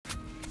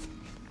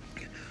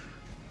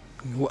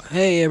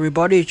Hey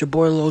everybody, it's your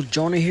boy Lil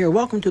Jonah here.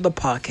 Welcome to the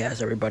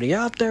podcast, everybody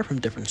out there from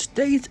different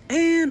states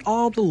and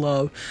all the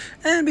love.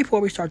 And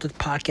before we start this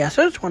podcast,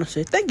 I just want to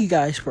say thank you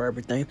guys for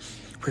everything,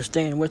 for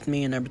staying with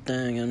me and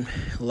everything, and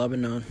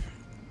loving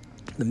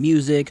the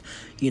music,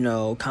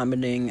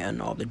 commenting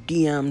and all the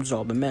DMs,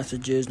 all the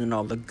messages, and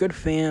all the good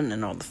fan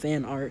and all the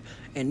fan art.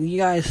 And you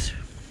guys,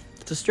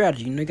 it's a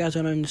strategy. You guys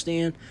don't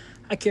understand.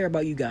 I care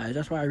about you guys.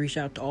 That's why I reach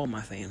out to all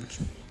my fans.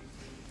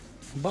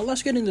 But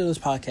let's get into this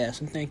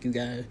podcast, and thank you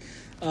guys.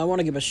 I want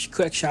to give a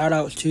quick shout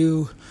out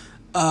to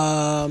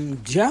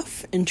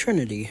Jeff and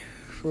Trinity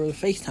for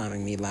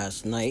FaceTiming me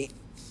last night.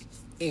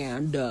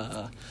 And,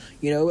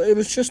 it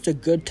was just a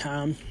good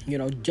time.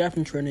 Jeff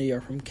and Trinity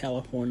are from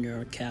California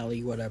or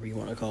Cali, whatever you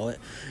want to call it.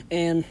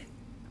 And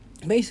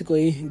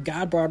basically,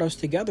 God brought us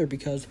together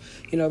because,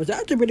 it was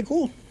actually pretty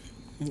cool.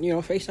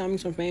 FaceTiming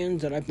some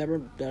fans that I've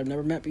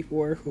never met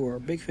before, who are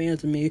big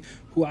fans of me,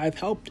 who I've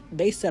helped.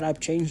 They said I've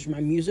changed my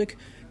music.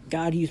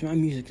 God used my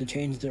music to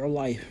change their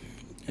life.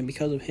 And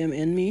because of him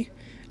and me,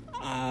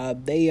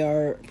 they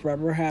are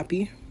forever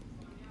happy.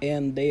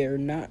 And they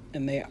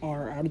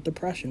are out of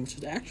depression, which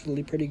is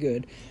actually pretty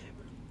good.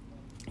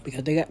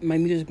 Because my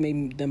music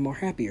made them more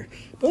happier.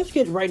 But let's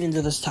get right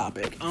into this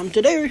topic.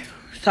 Today's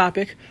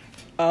topic,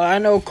 I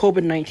know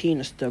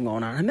COVID-19 is still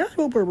going on. And that's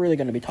what we're really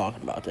going to be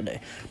talking about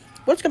today.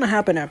 What's going to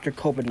happen after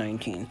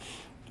COVID-19?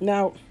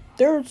 Now,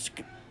 there's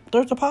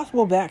a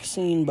possible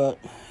vaccine, but,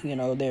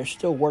 they're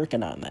still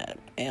working on that.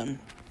 And,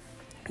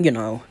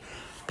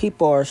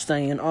 people are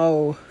saying,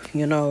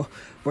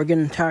 we're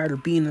getting tired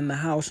of being in the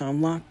house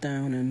on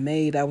lockdown in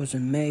May. That was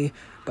in May.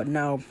 But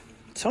now,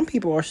 some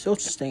people are still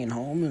staying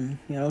home.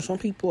 And, some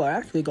people are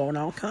actually going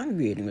out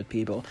congregating with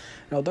people.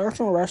 There are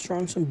some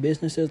restaurants and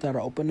businesses that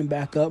are opening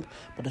back up.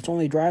 But it's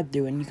only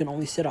drive-through, and you can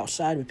only sit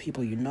outside with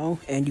people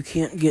and you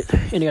can't and you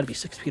got to be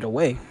 6 feet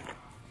away.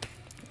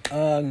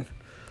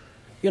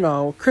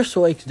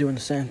 Crystal Lake's doing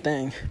the same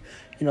thing.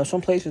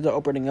 Some places are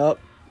opening up,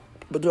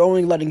 but they're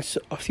only letting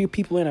a few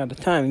people in at a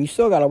time, and you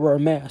still gotta wear a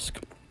mask.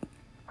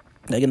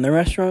 Like in the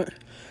restaurant,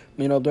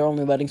 they're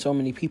only letting so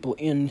many people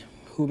in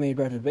who made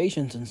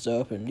reservations and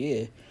stuff, and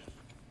a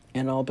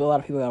lot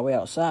of people gotta wait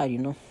outside,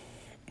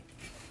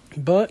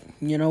 But,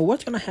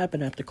 what's going to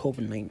happen after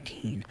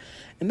COVID-19?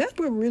 And that's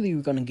what really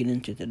we're going to get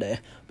into today.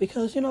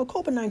 Because,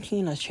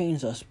 COVID-19 has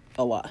changed us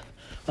a lot.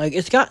 Like,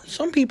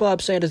 some people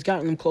have said it's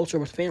gotten them closer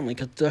with family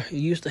because they're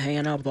used to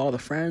hanging out with all the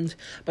friends.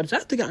 But it's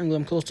actually gotten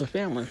them closer to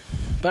family.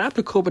 But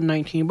after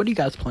COVID-19, what do you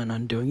guys plan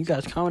on doing? You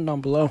guys comment down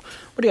below.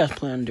 What do you guys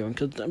plan on doing?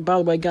 Because, by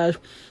the way, guys,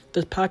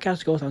 this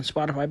podcast goes on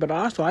Spotify, but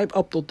also I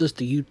upload this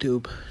to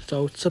YouTube.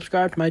 So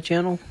subscribe to my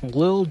channel,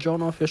 Lil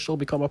Jonah Official.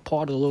 Become a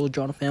part of the Lil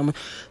Jonah family.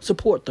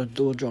 Support the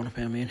Lil Jonah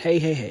family. And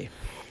hey.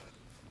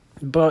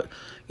 But,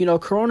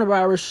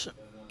 coronavirus,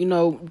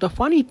 the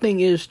funny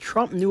thing is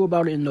Trump knew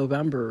about it in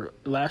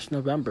last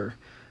November.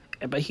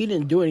 But he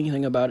didn't do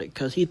anything about it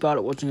because he thought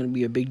it wasn't going to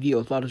be a big deal.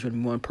 He thought it was going to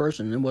be one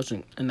person. It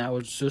wasn't, and that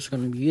was just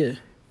going to be it.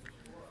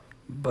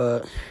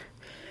 But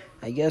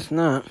I guess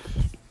not.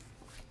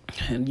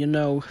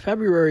 And,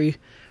 February,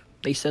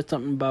 they said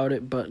something about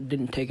it, but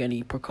didn't take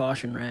any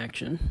precaution or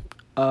action.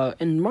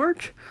 In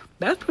March,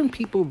 that's when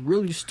people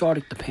really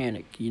started to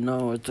panic.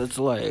 It's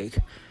like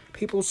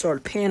people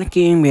started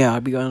panicking. We had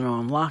to be going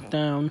on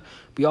lockdown.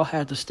 We all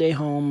had to stay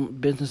home.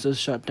 Businesses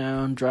shut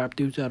down.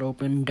 Drive-thrus got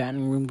open.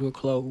 Dining rooms were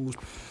closed.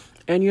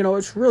 And,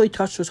 it's really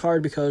touched us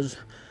hard because,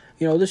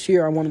 this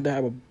year I wanted to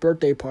have a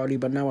birthday party,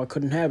 but now I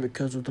couldn't have it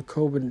because of the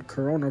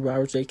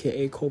coronavirus,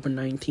 a.k.a.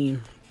 COVID-19.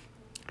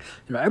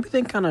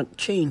 Everything kind of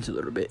changed a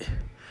little bit.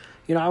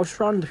 I was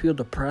starting to feel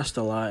depressed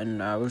a lot,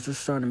 and I was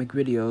just starting to make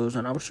videos,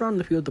 and I was starting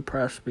to feel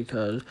depressed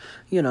because,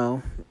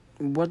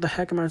 what the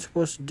heck am I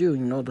supposed to do?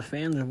 The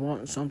fans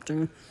want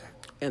something,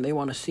 and they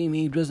want to see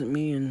me, visit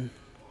me, and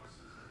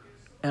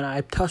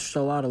I touched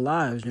a lot of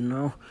lives,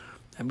 and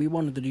we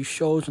wanted to do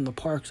shows in the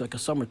parks, like a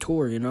summer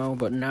tour,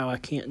 but now I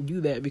can't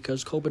do that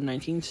because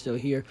COVID-19 is still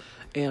here,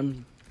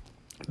 and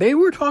they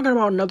were talking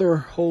about another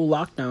whole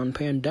lockdown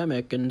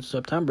pandemic in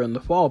September in the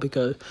fall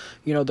because,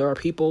 there are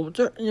people,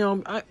 there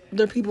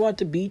are people at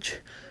the beach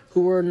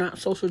who are not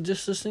social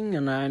distancing,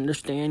 and I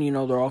understand,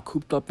 they're all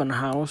cooped up in the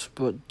house,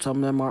 but some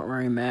of them aren't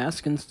wearing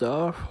masks and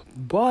stuff,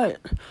 but,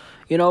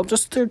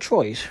 just their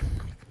choice.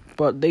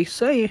 But they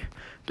say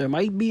there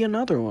might be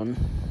another one,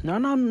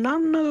 not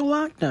another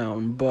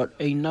lockdown, but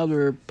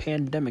another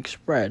pandemic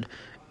spread.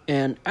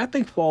 And I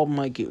think fall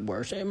might get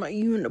worse.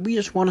 We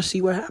just want to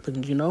see what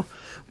happens,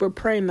 We're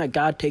praying that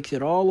God takes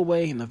it all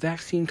away and the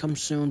vaccine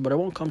comes soon, but it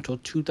won't come till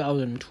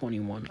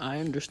 2021. I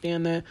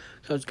understand that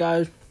because,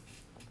 guys,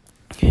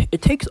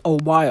 it takes a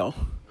while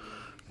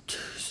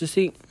to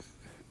see.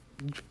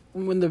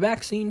 When the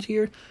vaccine's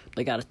here,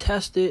 they got to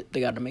test it.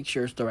 They got to make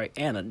sure it's the right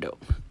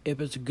antidote.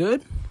 If it's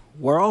good,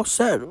 we're all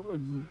set.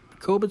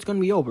 COVID's going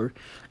to be over.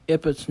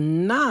 If it's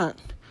not,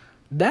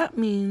 that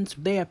means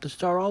they have to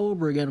start all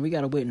over again. We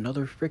got to wait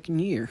another freaking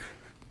year.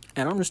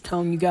 And I'm just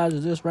telling you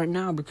guys this right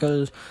now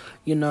because,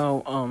 this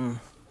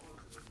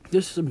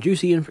is some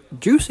juicy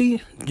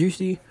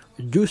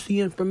juicy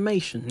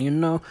information,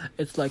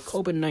 It's like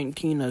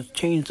COVID-19 has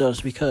changed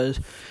us because,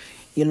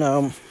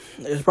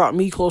 it's brought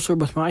me closer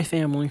with my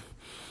family.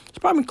 It's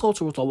brought me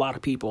closer with a lot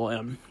of people,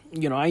 and,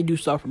 I do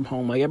stuff from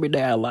home. Like, every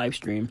day I live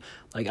stream.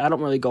 Like, I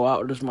don't really go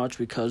out as much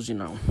because,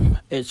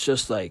 it's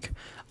just, like,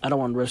 I don't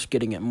want to risk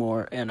getting it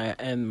more,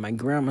 and my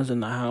grandma's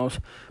in the house.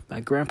 My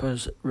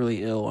grandpa's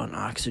really ill on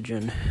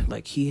oxygen.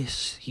 Like,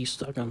 he's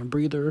stuck on a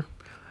breather,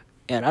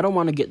 and I don't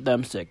want to get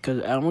them sick,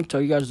 because I want to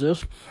tell you guys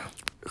this.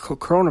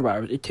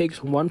 Coronavirus, it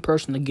takes one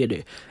person to get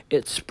it.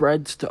 It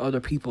spreads to other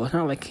people. It's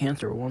not like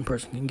cancer. One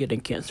person can get it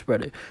and can't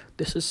spread it.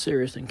 This is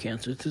serious than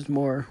cancer. This is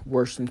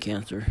worse than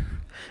cancer.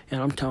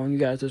 And I'm telling you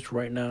guys this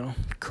right now.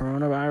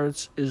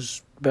 Coronavirus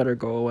is better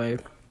go away.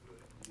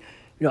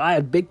 I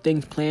had big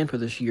things planned for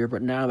this year,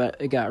 but now that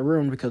it got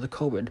ruined because of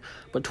COVID.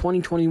 But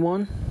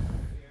 2021,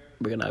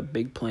 we're going to have a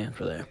big plan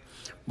for that.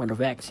 When the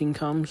vaccine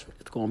comes,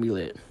 it's going to be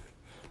lit.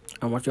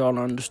 I want y'all to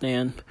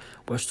understand,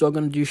 we're still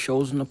going to do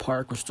shows in the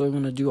park. We're still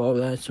going to do all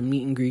that, some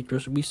meet and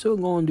greets. We still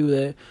going to do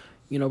that.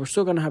 We're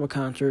still going to have a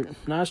concert.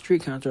 Not a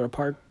street concert, a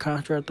park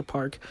concert at the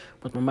park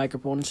with my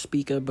microphone and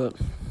speaker. But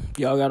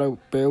y'all got to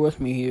bear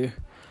with me here.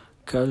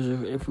 Because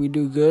if we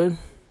do good,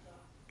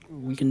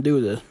 we can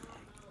do this.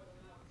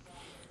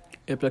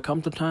 If there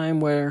comes a time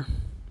where,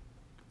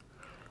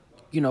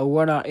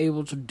 we're not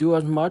able to do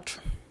as much,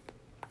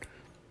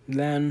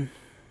 then,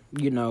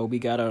 we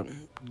got to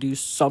do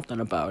something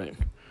about it.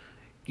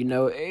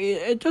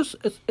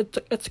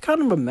 It's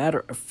kind of a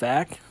matter of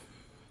fact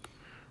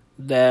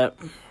that,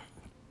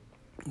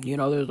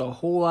 there's a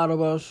whole lot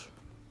of us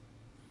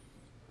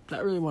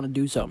that really want to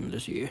do something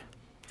this year.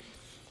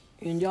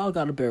 And y'all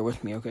got to bear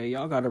with me, okay?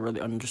 Y'all got to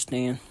really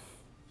understand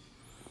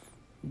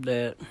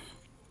that,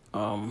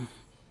 I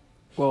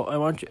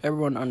want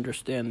everyone to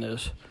understand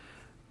this.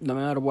 No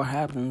matter what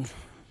happens,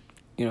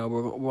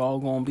 we're all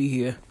going to be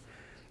here.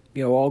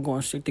 We're all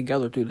going to stick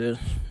together through this.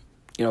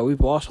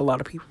 We've lost a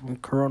lot of people from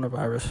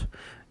coronavirus,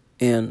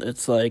 and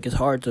it's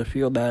hard to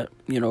feel that,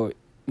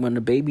 when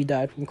the baby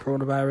died from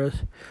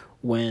coronavirus,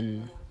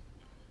 when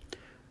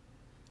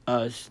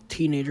a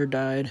teenager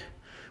died,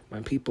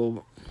 when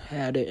people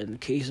had it and the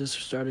cases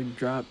started to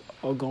drop,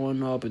 all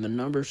going up, and the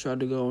numbers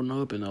started going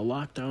up, and the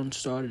lockdown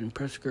started, and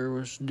Pritzker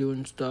was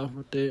doing stuff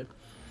with it.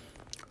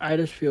 I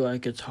just feel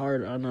like it's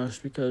hard on us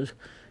because,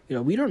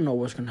 we don't know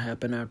what's going to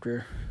happen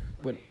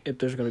if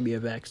there's going to be a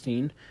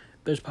vaccine.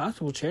 There's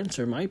possible chance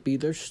there might be.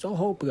 There's still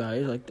hope,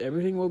 guys.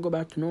 Everything will go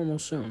back to normal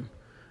soon.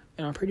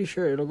 And I'm pretty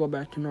sure it'll go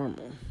back to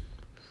normal.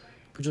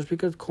 But just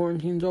because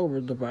quarantine's over,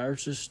 the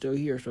virus is still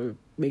here. So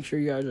make sure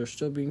you guys are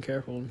still being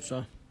careful and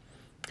stuff.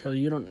 Because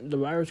the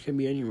virus can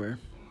be anywhere.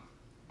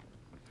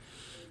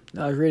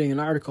 I was reading an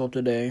article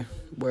today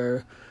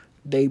where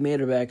they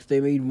made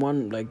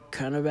one,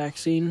 kind of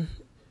vaccine,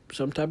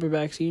 some type of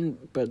vaccine,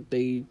 but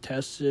they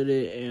tested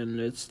it and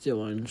it's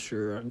still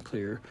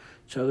unclear.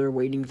 So they're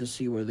waiting to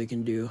see what they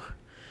can do.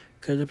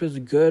 Because if it's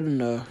good and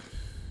the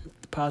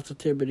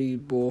positivity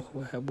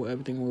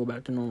everything will go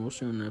back to normal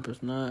soon. And if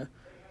it's not,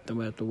 then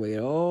we have to wait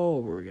all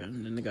over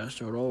again. Then they got to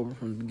start over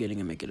from the beginning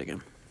and make it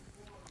again.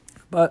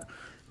 But,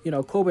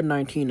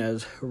 COVID-19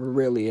 has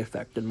really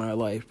affected my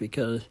life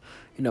because,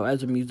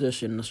 as a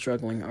musician, a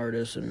struggling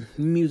artist, and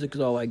music is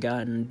all I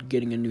got, and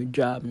getting a new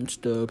job and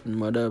stuff and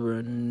whatever,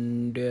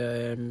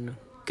 and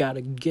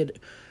gotta get it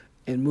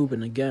and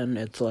moving again,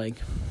 it's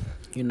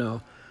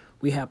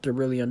we have to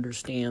really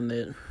understand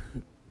that,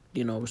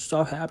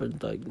 stuff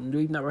happens.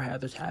 We've never had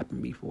this happen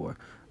before.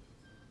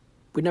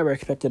 We never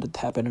expected it to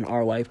happen in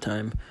our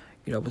lifetime,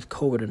 with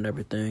COVID and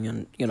everything.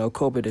 And,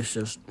 COVID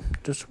is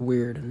just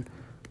weird. And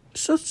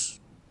it's just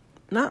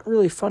not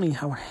really funny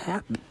how it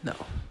happened,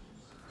 though.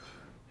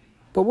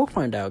 But we'll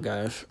find out,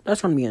 guys.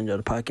 That's going to be the end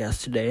of the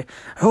podcast today.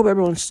 I hope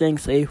everyone's staying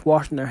safe,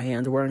 washing their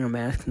hands, wearing a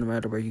mask no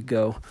matter where you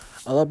go.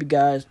 I love you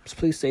guys.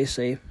 Please stay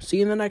safe. See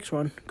you in the next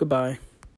one. Goodbye.